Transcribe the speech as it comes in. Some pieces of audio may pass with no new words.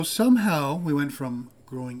Somehow we went from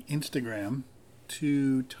growing Instagram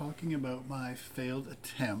to talking about my failed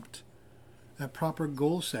attempt at proper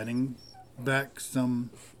goal setting back some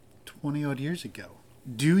 20 odd years ago.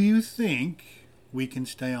 Do you think we can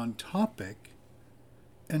stay on topic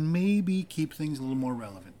and maybe keep things a little more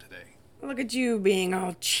relevant today? Look at you being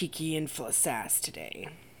all cheeky and full of sass today.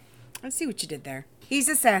 I see what you did there. He's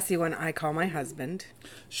the sassy one I call my husband.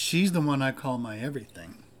 She's the one I call my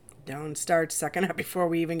everything. Don't start sucking up before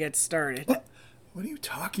we even get started. What are you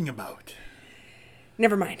talking about?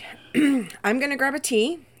 Never mind. I'm going to grab a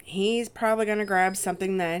tea. He's probably going to grab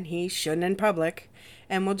something that he shouldn't in public.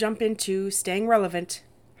 And we'll jump into staying relevant,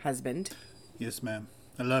 husband. Yes, ma'am.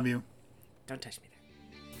 I love you. Don't touch me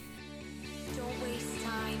there. Don't waste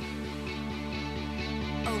time.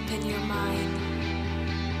 Open your mind.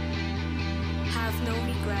 Have no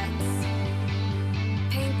regrets.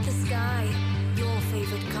 Paint the sky your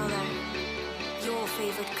favorite color. Your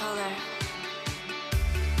favorite color.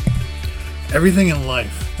 Everything in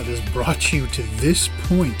life that has brought you to this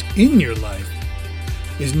point in your life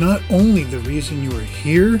is not only the reason you are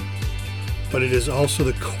here, but it is also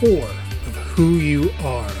the core of who you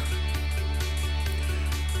are.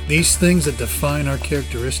 These things that define our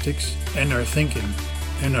characteristics and our thinking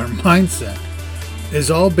and our mindset is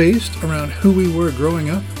all based around who we were growing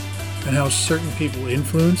up and how certain people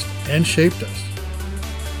influenced and shaped us.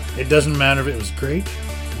 It doesn't matter if it was great,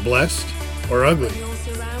 blessed, or ugly. You're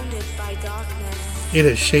surrounded by darkness. It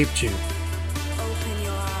has shaped you Open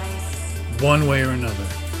your eyes. one way or another.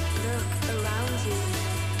 Look around you.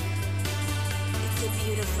 It's a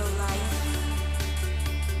beautiful life.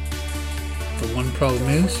 The one problem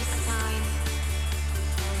Don't is waste time.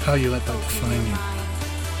 how you let that Open define your you. mind.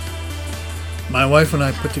 My wife and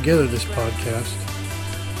I put together this podcast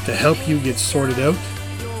to help you get sorted out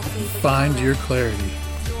Your and favorite find color. your clarity.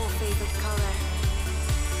 Your favorite color.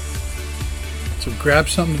 So grab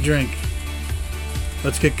something to drink.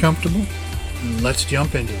 Let's get comfortable and let's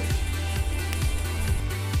jump into it.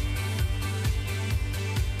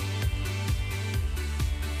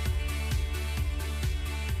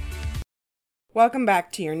 Welcome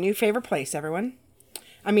back to your new favorite place, everyone.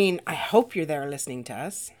 I hope you're there listening to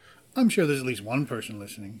us. I'm sure there's at least one person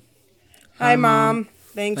listening. Hi, Mom.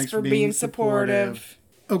 Thanks for being supportive.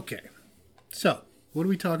 Okay, so what are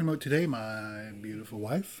we talking about today, my beautiful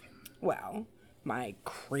wife? Well, my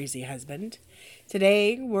crazy husband.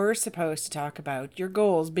 Today, we're supposed to talk about your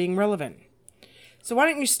goals being relevant. So why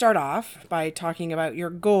don't you start off by talking about your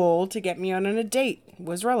goal to get me on a date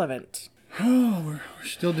was relevant? Oh, we're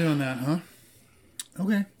still doing that, huh?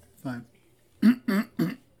 Okay, fine.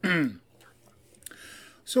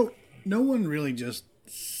 So, no one really just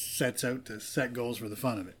sets out to set goals for the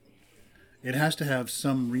fun of it. It has to have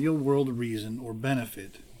some real world reason or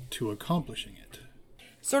benefit to accomplishing it.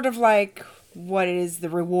 Sort of like what is the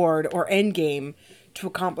reward or end game to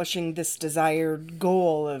accomplishing this desired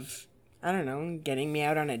goal of, I don't know, getting me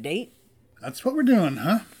out on a date? That's what we're doing,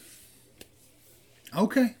 huh?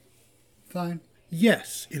 Okay, fine.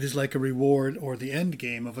 Yes, it is like a reward or the end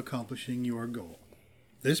game of accomplishing your goal.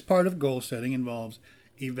 This part of goal setting involves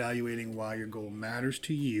evaluating why your goal matters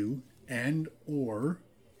to you and or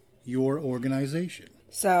your organization.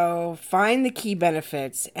 So find the key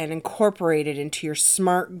benefits and incorporate it into your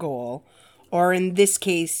SMART goal, or in this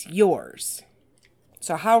case, yours.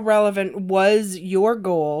 So how relevant was your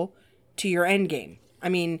goal to your end game?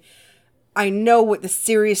 I know what the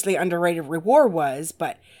seriously underrated reward was,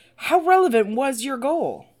 but how relevant was your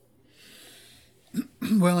goal?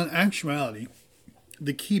 Well, in actuality,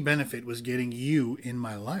 the key benefit was getting you in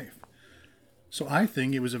my life. So I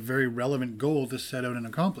think it was a very relevant goal to set out and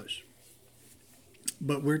accomplish.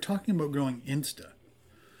 But we're talking about growing Insta.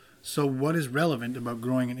 So what is relevant about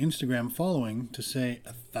growing an Instagram following to say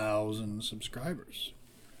 1,000 subscribers?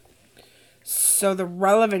 So the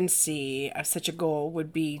relevancy of such a goal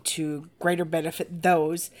would be to greater benefit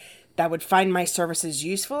those that would find my services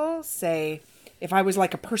useful. Say, if I was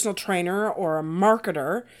like a personal trainer or a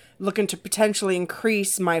marketer looking to potentially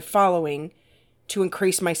increase my following to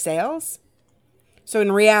increase my sales. So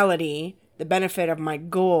in reality, the benefit of my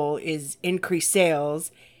goal is increased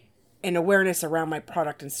sales and awareness around my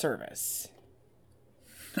product and service.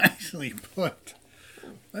 Nicely put.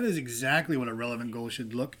 That is exactly what a relevant goal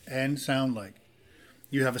should look and sound like.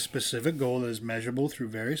 You have a specific goal that is measurable through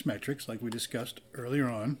various metrics, like we discussed earlier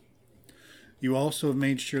on. You also have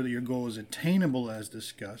made sure that your goal is attainable as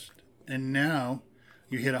discussed. And now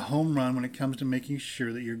you hit a home run when it comes to making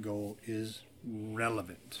sure that your goal is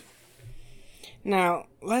relevant. Now,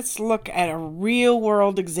 let's look at a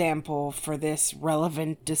real-world example for this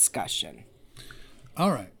relevant discussion.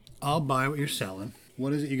 All right, I'll buy what you're selling.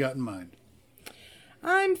 What is it you got in mind?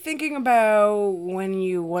 I'm thinking about when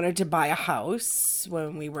you wanted to buy a house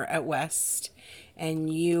when we were out west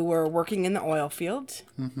and you were working in the oil field.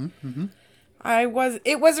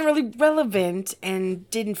 It wasn't really relevant and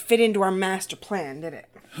didn't fit into our master plan, did it?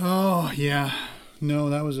 Oh, yeah. No,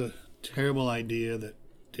 that was a terrible idea that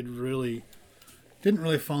didn't really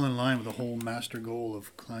fall in line with the whole master goal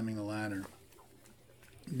of climbing the ladder.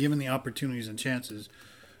 Given the opportunities and chances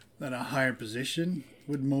that a higher position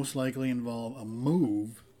would most likely involve a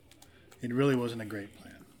move, it really wasn't a great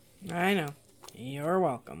plan. I know. You're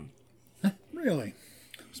welcome. Really?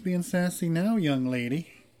 Who's being sassy now, young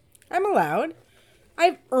lady? I'm allowed.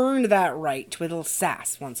 I've earned that right to a little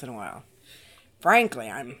sass once in a while.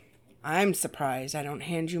 Frankly, I'm surprised I don't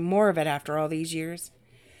hand you more of it after all these years.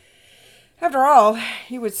 After all,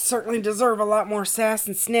 you would certainly deserve a lot more sass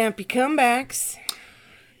and snappy comebacks.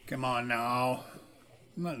 Come on now.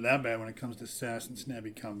 I'm not that bad when it comes to sass and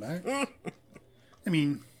snappy comeback. I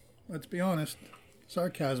mean, let's be honest.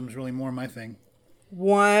 Sarcasm's really more my thing.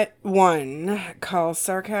 What one calls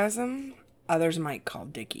sarcasm, others might call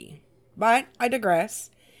dicky. But I digress,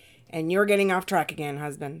 and you're getting off track again,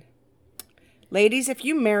 husband. Ladies, if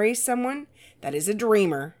you marry someone that is a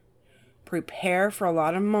dreamer, prepare for a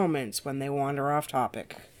lot of moments when they wander off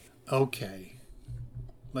topic. Okay.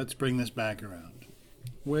 Let's bring this back around.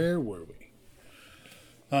 Where were we?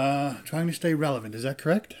 Trying to stay relevant, is that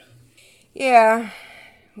correct? Yeah,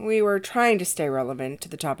 we were trying to stay relevant to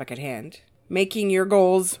the topic at hand. Making your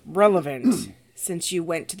goals relevant, since you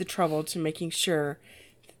went to the trouble to making sure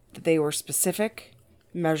that they were specific,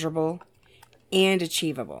 measurable, and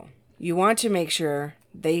achievable. You want to make sure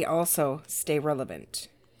they also stay relevant.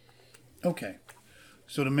 Okay.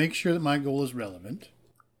 So to make sure that my goal is relevant,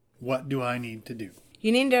 what do I need to do?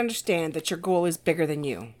 You need to understand that your goal is bigger than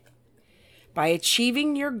you. By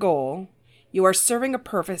achieving your goal, you are serving a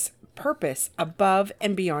purpose above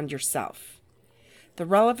and beyond yourself. The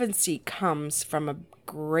relevancy comes from a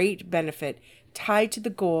great benefit tied to the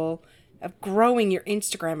goal of growing your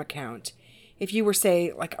Instagram account if you were,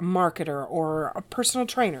 say, like a marketer or a personal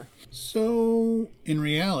trainer. So, in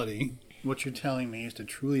reality, what you're telling me is to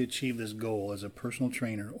truly achieve this goal as a personal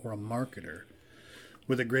trainer or a marketer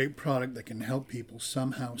with a great product that can help people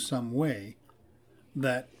somehow, some way,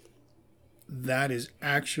 that is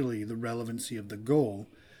actually the relevancy of the goal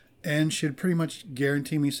and should pretty much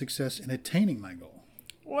guarantee me success in attaining my goal.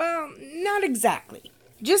 Well, not exactly.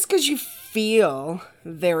 Just because you feel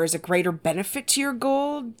there is a greater benefit to your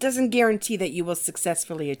goal doesn't guarantee that you will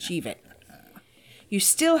successfully achieve it. You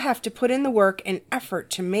still have to put in the work and effort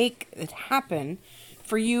to make it happen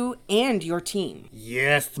for you and your team.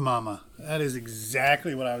 Yes, Mama. That is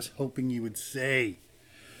exactly what I was hoping you would say.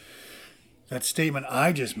 That statement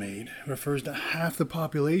I just made refers to half the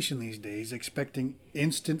population these days expecting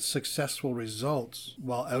instant successful results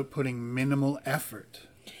while outputting minimal effort.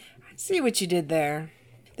 I see what you did there.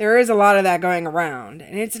 There is a lot of that going around,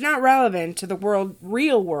 and it's not relevant to the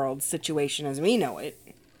real world situation as we know it.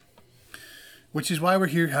 Which is why we're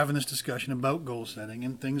here having this discussion about goal setting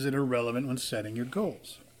and things that are relevant when setting your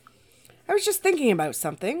goals. I was just thinking about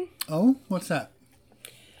something. Oh, what's that?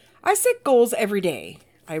 I set goals every day.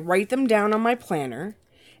 I write them down on my planner,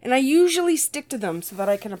 and I usually stick to them so that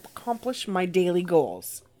I can accomplish my daily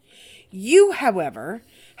goals. You, however,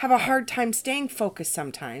 have a hard time staying focused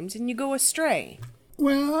sometimes, and you go astray.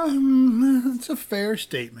 Well, that's a fair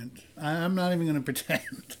statement. I'm not even going to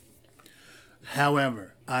pretend.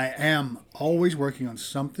 However, I am always working on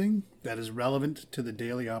something that is relevant to the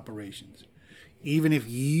daily operations. Even if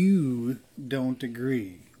you don't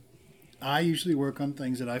agree, I usually work on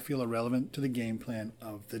things that I feel are relevant to the game plan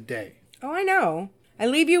of the day. Oh, I know. I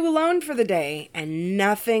leave you alone for the day, and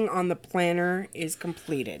nothing on the planner is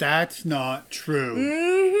completed. That's not true.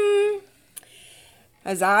 Mm-hmm.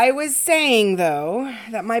 As I was saying, though,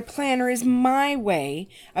 that my planner is my way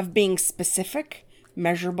of being specific,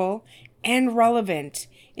 measurable, and relevant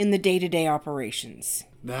in the day-to-day operations.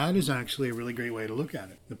 That is actually a really great way to look at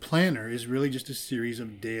it. The planner is really just a series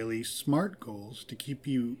of daily SMART goals to keep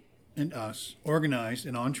you and us organized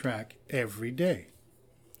and on track every day.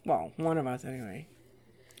 Well, one of us anyway.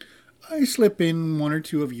 I slip in one or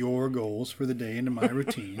two of your goals for the day into my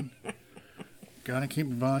routine. Gotta keep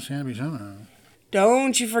the boss happy somehow.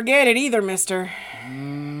 Don't you forget it either, mister.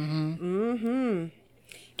 Mm-hmm.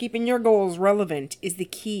 Keeping your goals relevant is the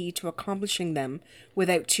key to accomplishing them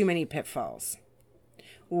without too many pitfalls.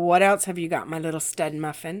 What else have you got, my little stud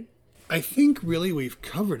muffin? I think really we've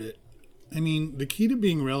covered it. I mean, the key to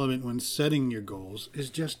being relevant when setting your goals is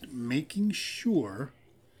just making sure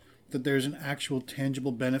that there's an actual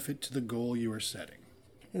tangible benefit to the goal you are setting.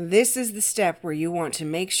 This is the step where you want to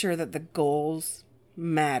make sure that the goals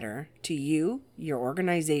matter to you, your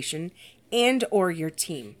organization, and or your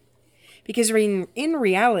team. Because in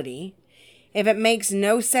reality, if it makes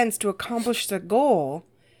no sense to accomplish the goal,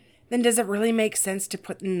 then does it really make sense to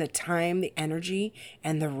put in the time, the energy,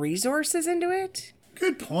 and the resources into it?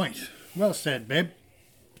 Good point. Well said, babe.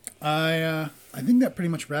 I think that pretty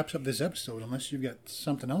much wraps up this episode, unless you've got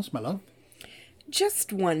something else, my love.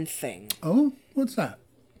 Just one thing. Oh, what's that?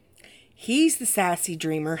 He's the sassy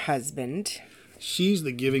dreamer husband. She's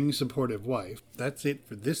the giving, supportive wife. That's it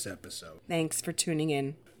for this episode. Thanks for tuning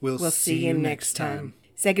in. We'll see you next time.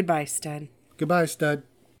 Say goodbye, Stud. Goodbye, Stud.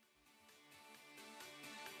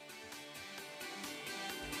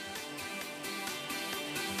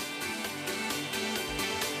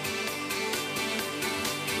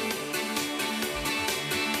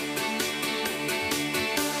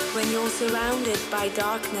 When you're surrounded by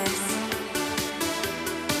darkness,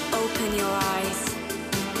 open your eyes.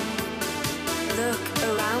 Look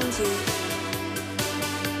around you.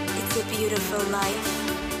 It's a beautiful life.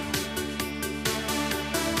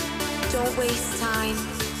 Don't waste time.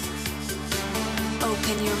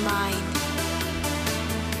 Open your mind.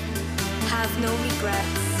 Have no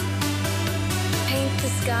regrets. Paint the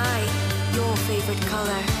sky your favorite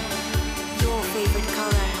color. Your favorite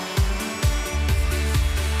color.